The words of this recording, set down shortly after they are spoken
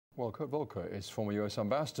Well, Kurt Volker is former US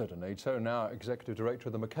ambassador to NATO, now executive director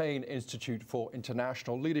of the McCain Institute for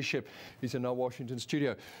International Leadership. He's in our Washington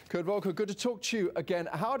studio. Kurt Volker, good to talk to you again.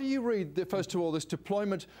 How do you read, first of all, this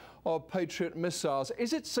deployment of Patriot missiles?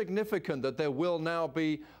 Is it significant that there will now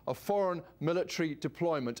be a foreign military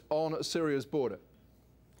deployment on Syria's border?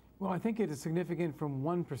 Well, I think it is significant from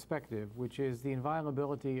one perspective, which is the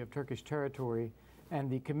inviolability of Turkish territory and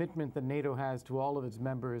the commitment that NATO has to all of its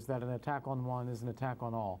members that an attack on one is an attack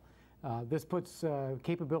on all. This puts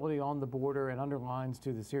capability on the border and underlines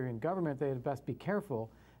to the Syrian government they had best be careful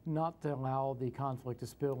not to allow the conflict to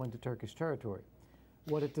spill into Turkish territory.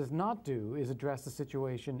 What it does not do is address the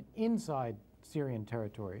situation inside Syrian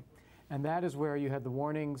territory, and that is where you had the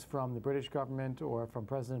warnings from the British government or from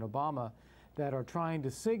President Obama that are trying to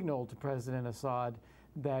signal to President Assad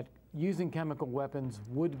that using chemical weapons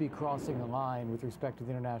would be crossing a line with respect to the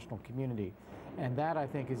international community. And that, I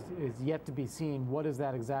think, is yet to be seen. What does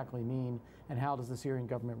that exactly mean, and how does the Syrian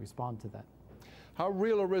government respond to that? How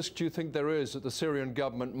real a risk do you think there is that the Syrian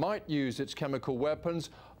government might use its chemical weapons,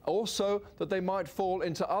 also that they might fall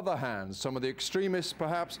into other hands, some of the extremists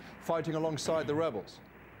perhaps fighting alongside the rebels?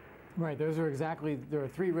 Right, there are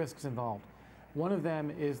three risks involved. One of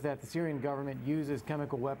them is that the Syrian government uses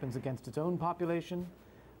chemical weapons against its own population.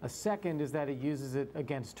 A second is that it uses it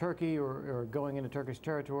against Turkey or going into Turkish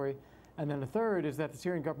territory. And then a third is that the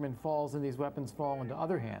Syrian government falls and these weapons fall into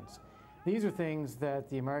other hands. These are things that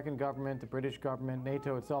the American government, the British government,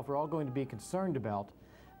 NATO itself are all going to be concerned about.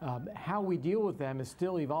 How we deal with them is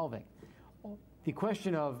still evolving. The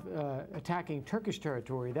question of attacking Turkish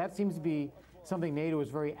territory, that seems to be something NATO is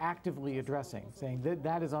very actively addressing, saying that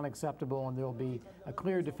that is unacceptable and there will be a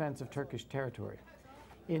clear defense of Turkish territory.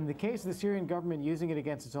 In the case of the Syrian government using it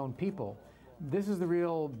against its own people, this is the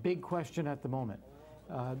real big question at the moment.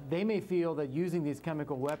 They may feel that using these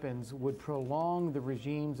chemical weapons would prolong the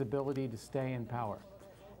regime's ability to stay in power.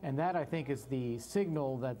 And that, I think, is the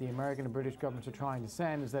signal that the American and British governments are trying to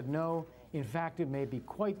send, is that no, in fact, it may be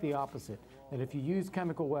quite the opposite, that if you use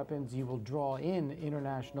chemical weapons, you will draw in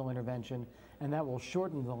international intervention, and that will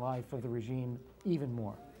shorten the life of the regime even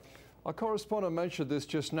more. Our correspondent mentioned this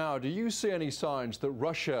just now. Do you see any signs that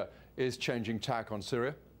Russia is changing tack on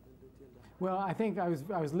Syria? Well, I think I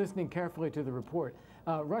was listening carefully to the report.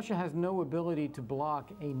 Russia has no ability to block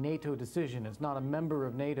a NATO decision. It's not a member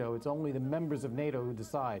of NATO. It's only the members of NATO who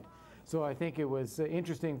decide. So I think it was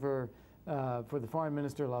interesting for the Foreign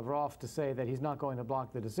Minister Lavrov to say that he's not going to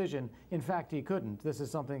block the decision. In fact, he couldn't. This is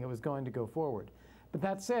something that was going to go forward. But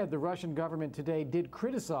that said, the Russian government today did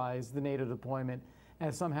criticize the NATO deployment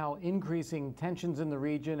as somehow increasing tensions in the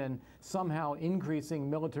region and somehow increasing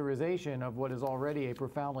militarization of what is already a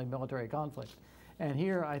profoundly military conflict. And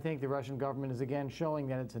here, I think the Russian government is again showing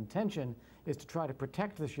that its intention is to try to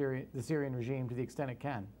protect the Syrian regime to the extent it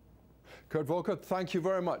can. Kurt Volker, thank you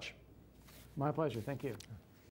very much. My pleasure. Thank you.